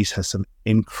 Lake Louise has some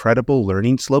incredible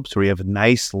learning slopes where you have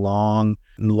nice long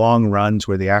runs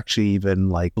where they actually even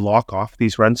like block off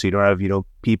these runs, so you don't have,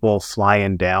 people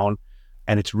flying down.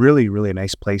 And it's really, really a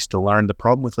nice place to learn. The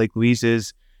problem with Lake Louise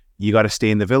is you got to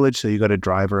stay in the village, so you got to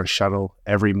drive or a shuttle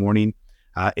every morning.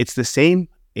 It's the same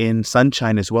in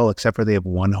Sunshine as well, except for they have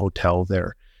one hotel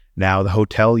there. Now, the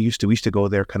hotel we used to go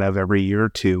there kind of every year or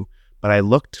two, but I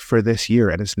looked for this year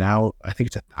and it's now, I think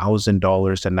it's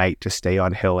 $1,000 a night to stay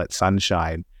on hill at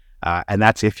Sunshine. And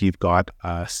that's if you've got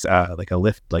like a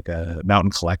lift, like a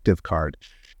Mountain Collective card.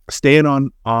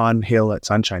 staying on hill at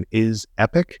Sunshine is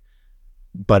epic,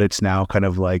 but it's now kind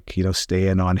of like,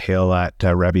 staying on hill at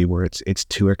Revy where it's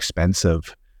too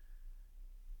expensive.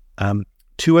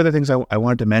 Two other things I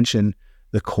wanted to mention: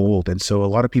 the cold. And so a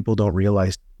lot of people don't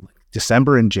realize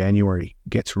December and January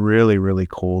gets really, really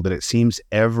cold. And it seems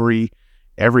every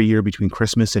year between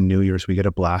Christmas and New Year's, we get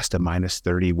a blast of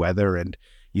 -30 weather. And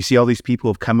you see all these people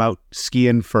have come out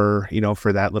skiing for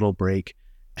that little break.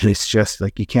 And it's just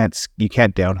like, you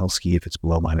can't downhill ski if it's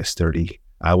below -30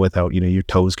 without, your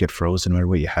toes get frozen. No matter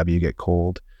what you have, you get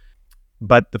cold.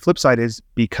 But the flip side is,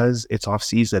 because it's off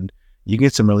season, you can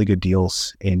get some really good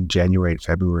deals in January and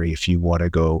February if you want to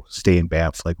go stay in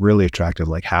Banff, like really attractive,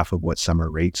 like half of what summer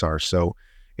rates are. So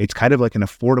it's kind of like an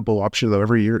affordable option, though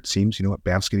every year it seems,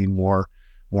 Banff's getting more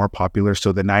popular.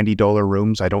 So the $90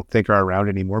 rooms I don't think are around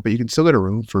anymore, but you can still get a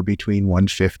room for between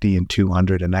 $150 and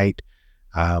 $200 a night,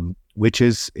 which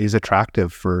is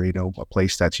attractive for, a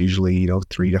place that's usually,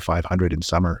 $300 to $500 in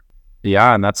summer.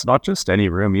 Yeah, and that's not just any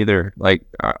room either. Like,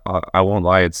 I won't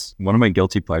lie, it's one of my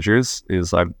guilty pleasures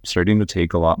is I'm starting to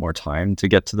take a lot more time to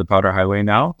get to the Powder Highway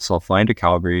now. So I'll fly into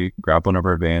Calgary, grab one of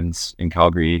our vans in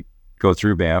Calgary, go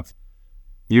through Banff,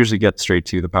 usually get straight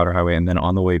to the Powder Highway, and then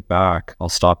on the way back, I'll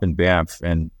stop in Banff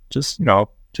and just,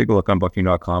 take a look on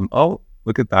booking.com. Oh,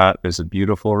 look at that. There's a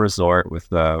beautiful resort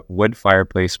with a wood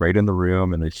fireplace right in the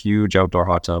room and a huge outdoor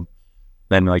hot tub.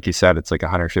 Then, like you said, it's like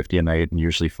 $150 a night and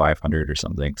usually $500 or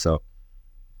something. So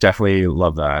definitely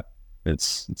love that.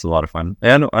 It's a lot of fun.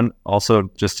 And also,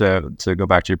 just to go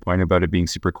back to your point about it being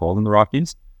super cold in the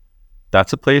Rockies,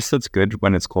 that's a place that's good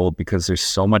when it's cold because there's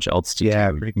so much else to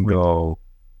do. You can go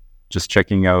just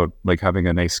checking out, like having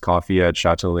a nice coffee at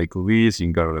Chateau Lake Louise. You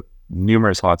can go to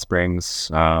numerous hot springs.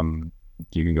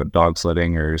 You can go dog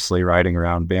sledding or sleigh riding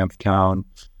around Banff town.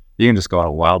 You can just go on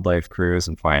a wildlife cruise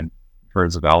and find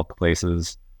herds of elk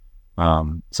places.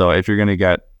 So if you're going to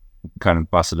get kind of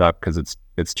busted up because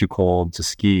it's too cold to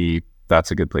ski,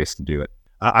 that's a good place to do it.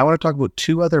 I want to talk about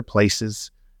two other places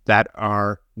that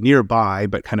are nearby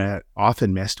but kind of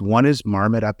often missed. One is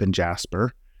Marmot up in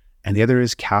Jasper, and the other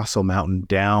is Castle Mountain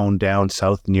down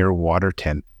south near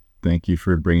Waterton. Thank you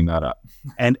for bringing that up.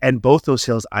 And both those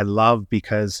hills I love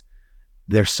because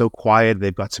they're so quiet.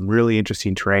 They've got some really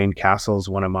interesting terrain. Castle's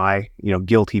one of my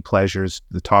guilty pleasures.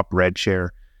 The top red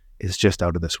share is just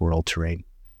out of this world terrain.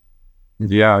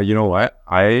 Yeah, you know what?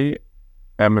 I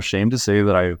am ashamed to say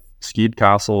that I've skied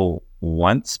Castle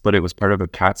once, but it was part of a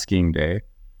cat skiing day.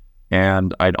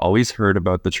 And I'd always heard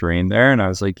about the terrain there. And I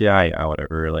was like, yeah,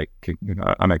 whatever. Like,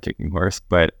 I'm a kicking horse.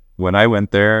 But when I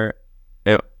went there,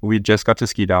 we just got to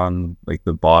ski down like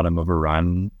the bottom of a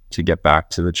run to get back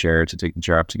to the chair, to take the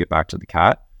chair up to get back to the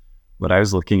cat. But I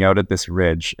was looking out at this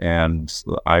ridge and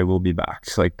I will be back.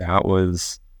 Like, that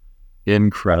was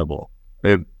incredible.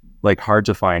 Like hard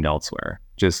to find elsewhere.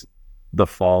 Just the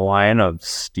fall line of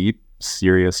steep,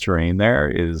 serious terrain there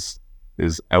is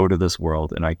out of this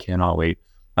world, and I cannot wait.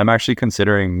 I'm actually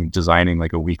considering designing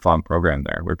like a week-long program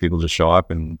there where people just show up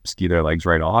and ski their legs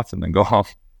right off and then go home.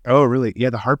 Oh, really?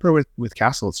 Yeah, the hard part with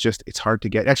Castle, it's hard to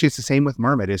get. Actually, it's the same with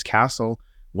Marmot. Is Castle,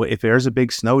 if there's a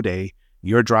big snow day,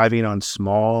 you're driving on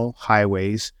small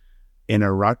highways in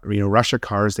a rush of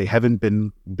cars. They haven't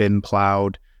been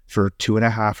plowed for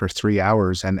 2.5 or 3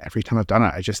 hours. And every time I've done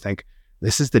it, I just think,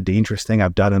 this is the dangerous thing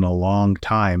I've done in a long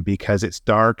time, because it's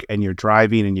dark and you're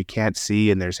driving and you can't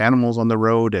see and there's animals on the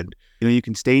road. And, you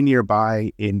can stay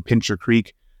nearby in Pincher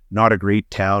Creek, not a great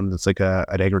town. It's like an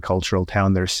agricultural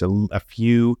town. There's a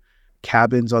few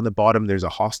cabins on the bottom. There's a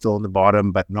hostel on the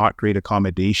bottom, but not great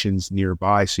accommodations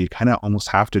nearby. So you kind of almost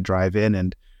have to drive in.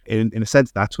 And in a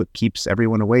sense, that's what keeps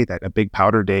everyone away. That a big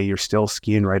powder day, you're still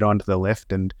skiing right onto the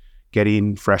lift and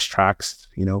getting fresh tracks.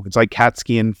 It's like cat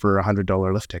skiing for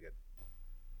 $100 lift ticket.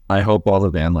 I hope all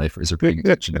the van lifers are paying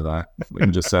attention to that. What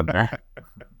you just said there.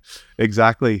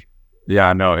 Exactly.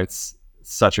 Yeah, no, it's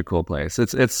such a cool place.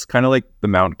 It's kind of like the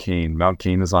Mount Cain. Mount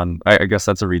Cain is on, I guess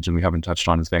that's a region we haven't touched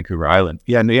on, is Vancouver Island.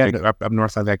 Yeah, up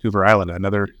north on Vancouver Island,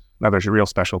 another real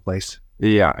special place.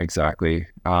 Yeah, exactly.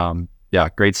 Yeah,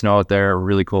 great snow out there,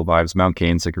 really cool vibes. Mount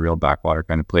Cain's like a real backwater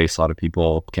kind of place. A lot of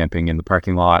people camping in the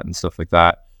parking lot and stuff like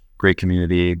that. Great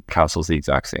community. Castle's the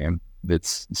exact same.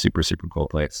 It's a super, super cool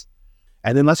place.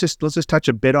 And then let's just touch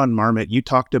a bit on Marmot. You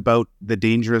talked about the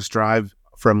dangerous drive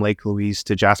from Lake Louise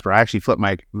to Jasper. I actually flipped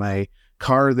my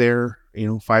car there,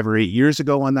 5 or 8 years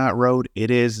ago on that road.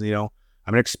 It is, I'm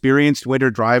an experienced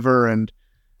winter driver, and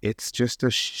it's just a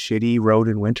shitty road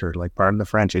in winter. Like, pardon the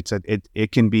French.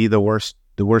 It can be the worst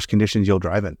conditions you'll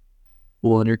drive in.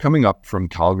 Well, and you're coming up from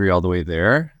Calgary all the way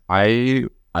there. I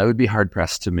would be hard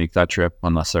pressed to make that trip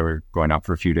unless I were going out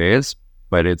for a few days.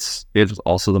 but it's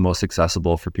also the most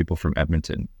accessible for people from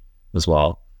Edmonton as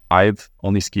well. I've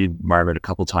only skied Marmot a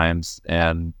couple times,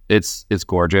 and it's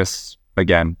gorgeous.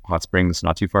 Again, Hot Springs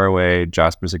not too far away.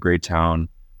 Jasper's a great town.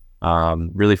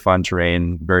 Really fun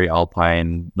terrain, very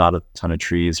alpine, not a ton of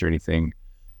trees or anything,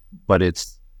 but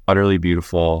it's utterly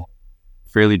beautiful,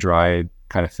 fairly dry,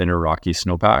 kind of thinner, rocky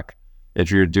snowpack. If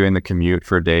you're doing the commute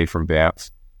for a day from Banff,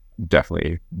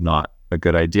 definitely not a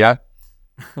good idea.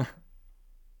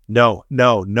 No,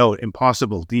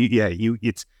 impossible.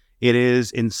 It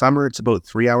is in summer, it's about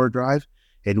 3-hour drive.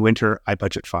 In winter, I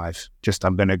budget 5.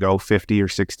 I'm going to go 50 or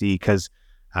 60 because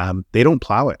they don't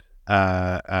plow it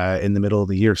in the middle of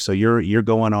the year. So you're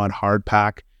going on hard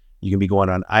pack. You can be going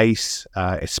on ice.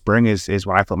 Spring is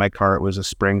when I flipped my car, it was a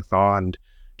spring thaw, and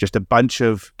just a bunch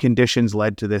of conditions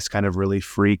led to this kind of really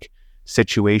freak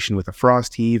situation with a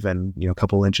frost heave and a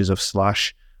couple inches of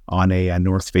slush on a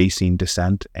north-facing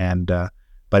descent. And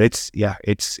but it's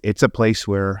a place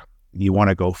where you want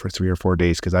to go for 3 or 4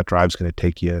 days because that drive's going to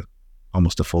take you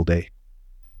almost a full day.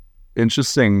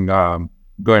 Interesting.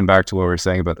 Going back to what we were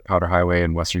saying about the Powder Highway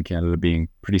in Western Canada being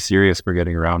pretty serious for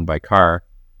getting around by car.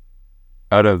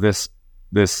 Out of this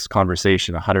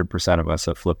conversation, 100% of us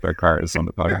have flipped our cars on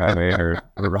the Powder Highway or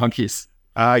Ronkies.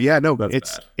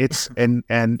 It's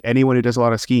and anyone who does a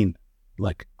lot of skiing,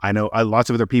 like I know lots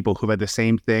of other people who've had the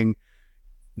same thing.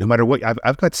 No matter what,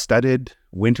 I've got studded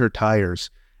winter tires,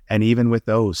 and even with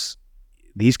those,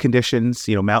 these conditions,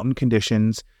 mountain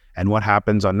conditions, and what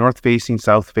happens on north-facing,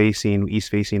 south-facing,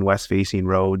 east-facing, west-facing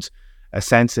roads,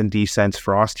 ascents and descents,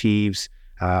 frost heaves,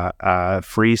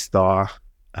 freeze thaw.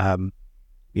 When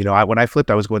I flipped,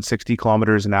 I was going 60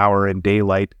 kilometers an hour in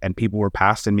daylight, and people were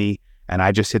passing me, and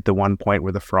I just hit the one point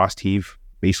where the frost heave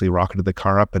basically rocketed the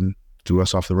car up and threw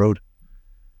us off the road.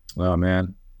 Oh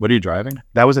man, what are you driving?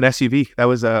 That was an SUV. That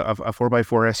was a 4x4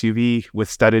 SUV with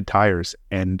studded tires,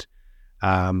 and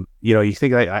you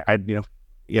think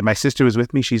my sister was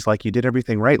with me. She's like, you did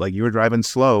everything right. Like, you were driving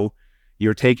slow,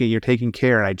 you're taking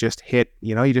care, and I just hit,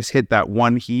 you just hit that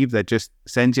one heave that just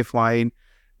sends you flying.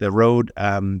 The road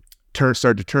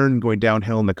started to turn, going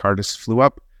downhill, and the car just flew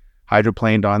up,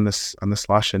 hydroplaned on the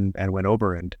slush and went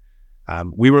over. And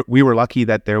we were lucky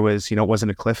that there was, it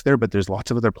wasn't a cliff there, but there's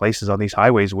lots of other places on these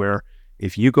highways where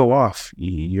if you go off,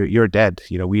 you're dead.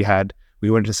 We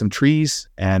went into some trees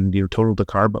and totaled the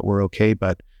car, but we're okay.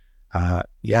 But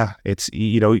it's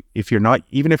if you're not,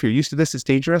 even if you're used to this, it's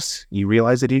dangerous. You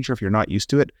realize the danger if you're not used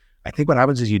to it. I think what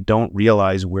happens is you don't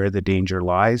realize where the danger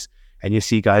lies. And you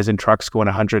see guys in trucks going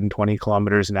 120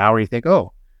 kilometers an hour. You think,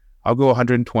 oh, I'll go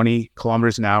 120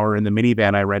 kilometers an hour in the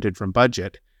minivan I rented from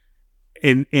Budget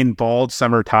in bald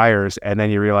summer tires. And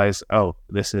then you realize, oh,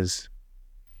 this is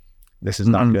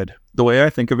not good. The way I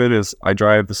think of it is I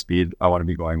drive the speed I want to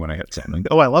be going when I hit something.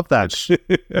 Oh, I love that.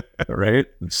 Right?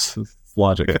 It's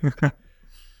logic.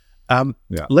 I want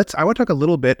to talk a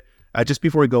little bit just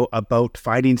before we go about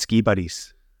finding ski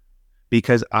buddies,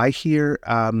 because I hear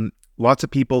lots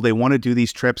of people, they want to do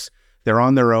these trips. They're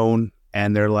on their own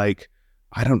and they're like,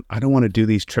 I don't want to do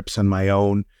these trips on my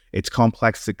own. It's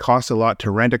complex. It costs a lot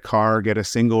to rent a car, get a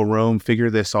single room, figure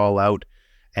this all out.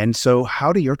 And so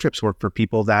how do your trips work for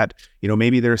people that,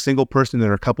 maybe they're a single person,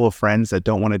 there are a couple of friends that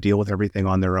don't want to deal with everything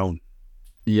on their own?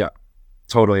 Yeah,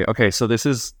 totally. Okay. So this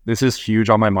is huge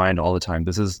on my mind all the time.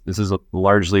 This is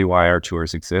largely why our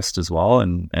tours exist as well.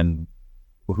 And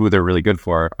who they're really good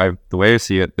for. The way I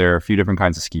see it, there are a few different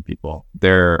kinds of ski people.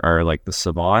 There are like the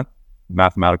savant,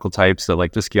 mathematical types that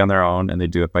like to ski on their own and they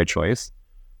do it by choice.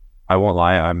 I won't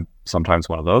lie, I'm sometimes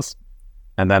one of those.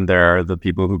 And then there are the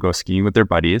people who go skiing with their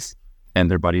buddies, and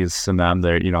their buddies and them,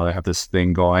 they have this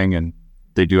thing going and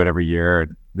they do it every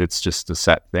year. It's just a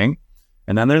set thing.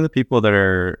 And then there are the people that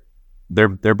are,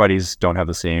 their buddies don't have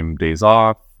the same days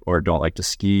off or don't like to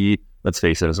ski. Let's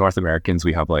face it, as North Americans,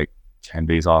 we have like 10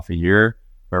 days off a year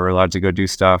where we're allowed to go do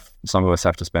stuff. Some of us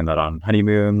have to spend that on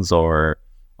honeymoons or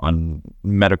on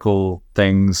medical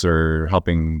things or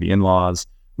helping the in-laws.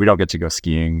 We don't get to go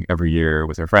skiing every year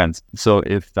with our friends. So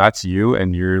if that's you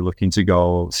and you're looking to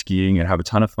go skiing and have a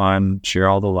ton of fun, share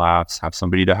all the laughs, have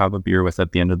somebody to have a beer with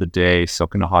at the end of the day,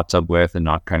 soak in a hot tub with, and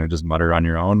not kind of just mutter on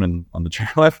your own and on the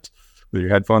chairlift with your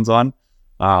headphones on,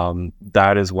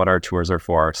 that is what our tours are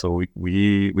for. So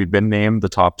we've been named the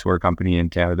top tour company in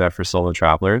Canada for solo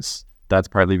travelers. That's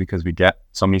partly because we get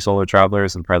so many solo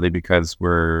travelers, and partly because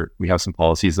we have some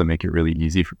policies that make it really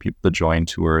easy for people to join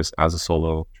tours as a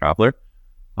solo traveler.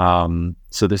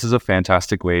 So this is a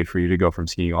fantastic way for you to go from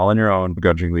skiing all on your own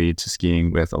begrudgingly to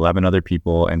skiing with 11 other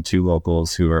people and 2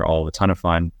 locals who are all a ton of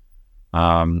fun.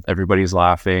 Everybody's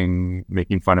laughing,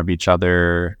 making fun of each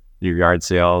other, your yard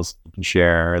sales, you can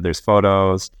share, there's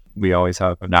photos. We always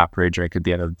have an après drink at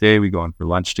the end of the day. We go in for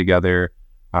lunch together,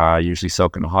 usually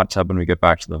soak in a hot tub when we get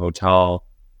back to the hotel,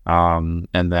 and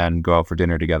then go out for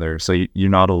dinner together. So you're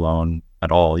not alone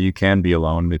at all. You can be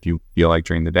alone if you feel like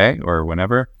during the day or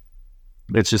whenever.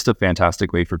 It's just a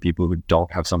fantastic way for people who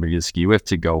don't have somebody to ski with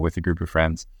to go with a group of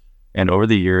friends. And over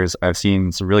the years, I've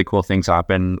seen some really cool things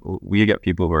happen. We get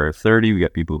people who are 30, we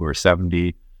get people who are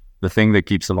 70. The thing that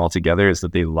keeps them all together is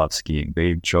that they love skiing.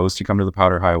 They chose to come to the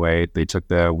Powder Highway. They took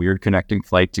the weird connecting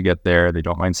flight to get there. They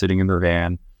don't mind sitting in their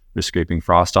van. They're scraping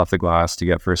frost off the glass to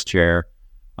get first chair.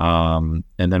 And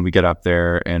then we get up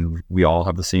there and we all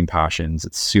have the same passions.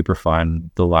 It's super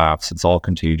fun. The laughs, it's all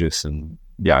contagious, and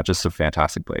yeah, just a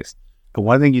fantastic place. But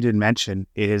one thing you didn't mention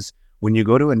is when you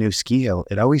go to a new ski hill,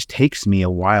 it always takes me a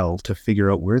while to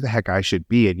figure out where the heck I should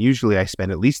be. And usually I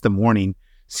spend at least the morning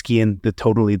skiing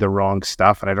totally the wrong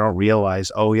stuff. And I don't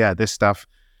realize, oh yeah, this stuff,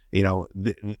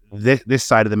 this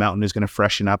side of the mountain is going to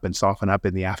freshen up and soften up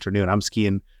in the afternoon. I'm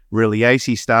skiing really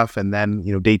icy stuff. And then,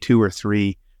 day 2 or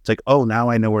 3, it's like, oh, now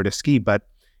I know where to ski. But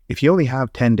if you only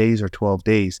have 10 days or 12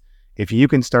 days, if you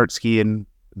can start skiing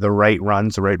the right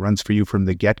runs for you from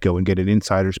the get-go and get an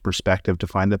insider's perspective to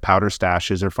find the powder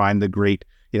stashes or find the great,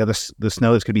 the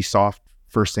snow that's going to be soft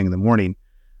first thing in the morning,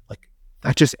 like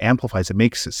that just amplifies. It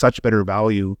makes such better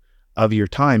value of your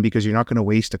time because you're not going to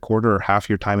waste a quarter or half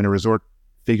your time in a resort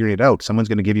figuring it out. Someone's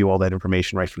going to give you all that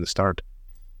information right from the start.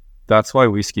 That's why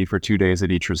we ski for 2 days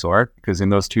at each resort, because in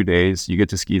those 2 days, you get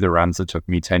to ski the runs that took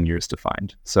me 10 years to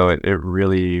find. So it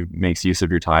really makes use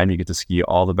of your time. You get to ski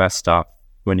all the best stuff.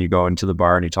 When you go into the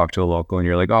bar and you talk to a local and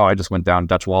you're like, oh, I just went down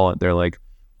Dutch Wallet. They're like,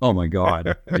 oh my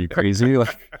God, are you crazy?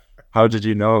 Like, how did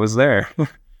you know it was there?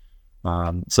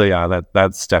 So yeah,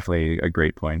 that's definitely a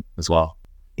great point as well.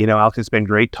 Alex, it's been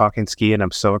great talking skiing.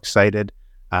 I'm so excited.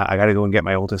 I got to go and get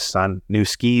my oldest son new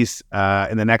skis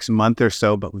in the next month or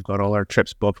so, but we've got all our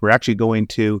trips booked. We're actually going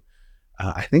to,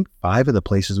 I think, 5 of the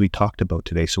places we talked about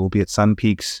today. So we'll be at Sun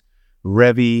Peaks,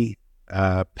 Revy,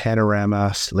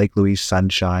 Panorama, Lake Louise,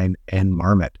 Sunshine, and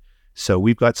Marmot. So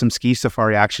we've got some ski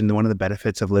safari action. One of the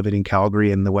benefits of living in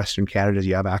Calgary and the Western Canada is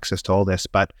you have access to all this.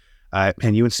 But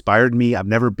and you inspired me. I've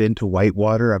never been to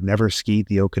Whitewater. I've never skied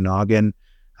the Okanagan.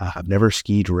 I've never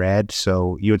skied Red.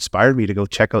 So you inspired me to go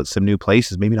check out some new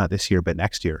places. Maybe not this year, but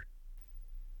next year.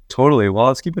 Totally. Well,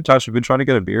 let's keep in touch. We've been trying to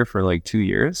get a beer for like 2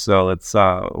 years. So let's,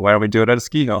 why don't we do it at a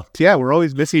ski hill? Yeah, we're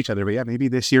always missing each other. But yeah, maybe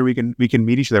this year we can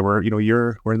meet each other. We're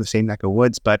in the same neck of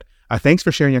woods. But thanks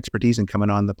for sharing your expertise and coming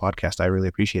on the podcast. I really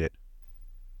appreciate it.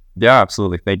 Yeah,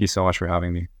 absolutely. Thank you so much for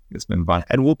having me. It's been fun.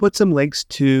 And we'll put some links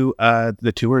to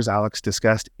the tours Alex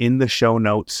discussed in the show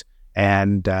notes.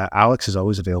 And Alex is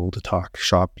always available to talk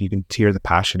shop. You can hear the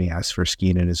passion he has for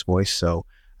skiing in his voice. So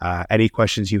any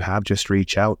questions you have, just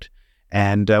reach out.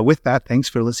 And with that, thanks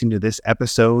for listening to this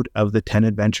episode of the 10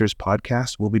 Adventures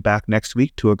podcast. We'll be back next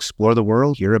week to explore the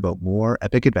world, hear about more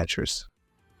epic adventures.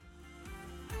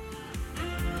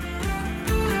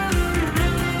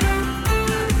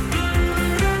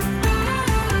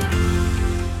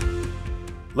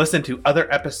 Listen to other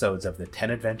episodes of the 10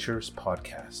 Adventures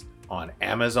podcast on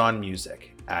Amazon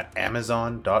Music at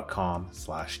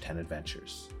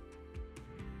amazon.com/10adventures.